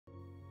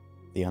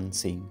The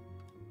Unseen,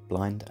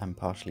 blind and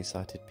partially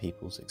sighted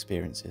people's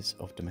experiences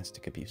of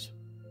domestic abuse.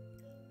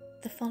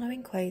 The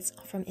following quotes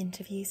are from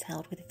interviews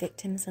held with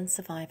victims and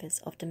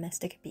survivors of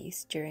domestic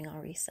abuse during our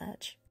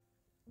research.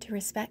 To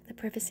respect the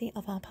privacy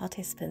of our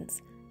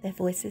participants, their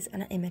voices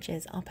and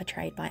images are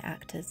portrayed by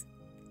actors.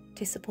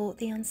 To support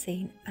The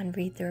Unseen and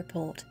read the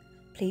report,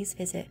 please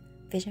visit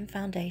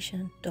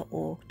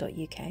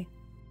visionfoundation.org.uk.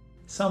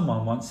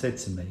 Someone once said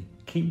to me,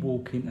 "Keep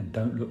walking and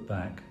don't look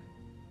back."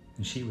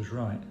 And she was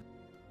right.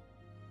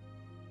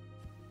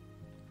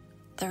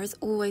 There is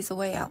always a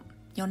way out.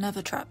 You're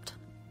never trapped.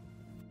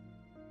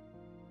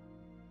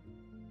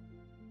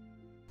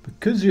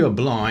 Because you're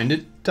blind,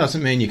 it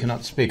doesn't mean you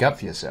cannot speak up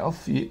for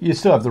yourself. You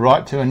still have the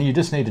right to, and you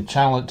just need to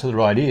channel it to the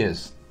right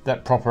ears,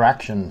 that proper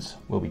actions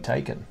will be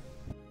taken.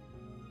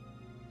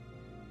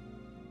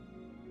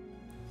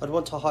 I'd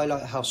want to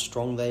highlight how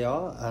strong they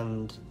are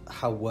and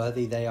how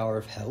worthy they are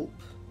of help,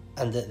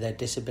 and that their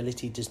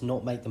disability does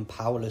not make them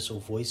powerless or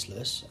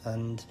voiceless,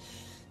 and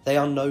they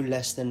are no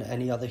less than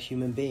any other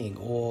human being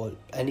or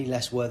any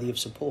less worthy of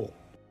support.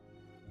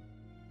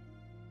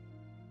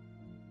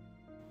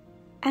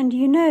 And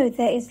you know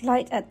there is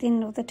light at the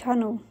end of the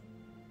tunnel.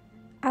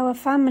 Our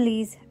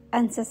families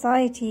and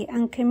society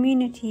and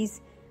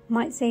communities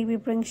might say we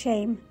bring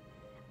shame,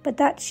 but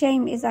that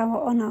shame is our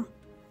honour,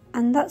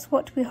 and that's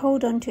what we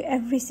hold on to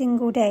every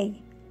single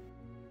day.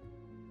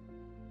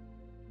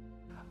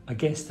 I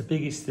guess the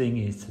biggest thing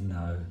is to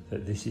know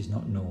that this is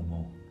not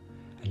normal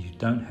and you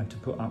don't have to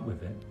put up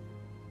with it.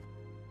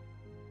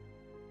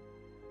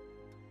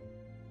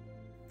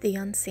 The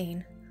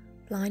Unseen,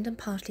 blind and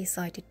partially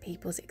sighted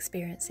people's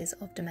experiences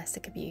of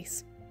domestic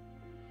abuse.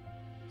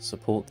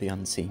 Support The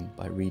Unseen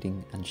by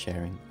reading and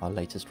sharing our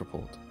latest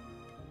report.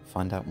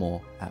 Find out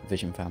more at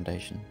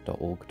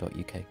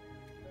visionfoundation.org.uk.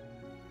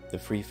 The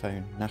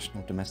freephone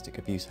National Domestic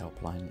Abuse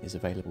Helpline is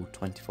available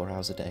 24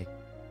 hours a day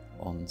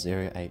on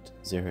 0808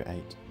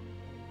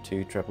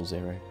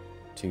 200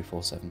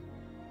 247.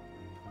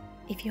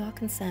 If you are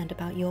concerned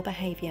about your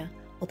behaviour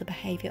or the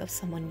behaviour of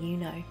someone you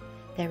know,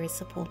 there is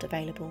support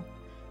available.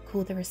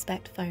 Call the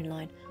Respect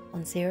Phoneline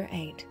on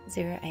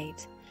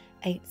 0808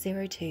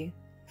 802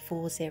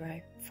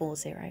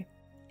 4040.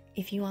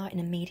 If you are in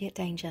immediate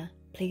danger,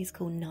 please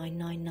call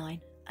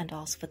 999 and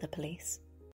ask for the police.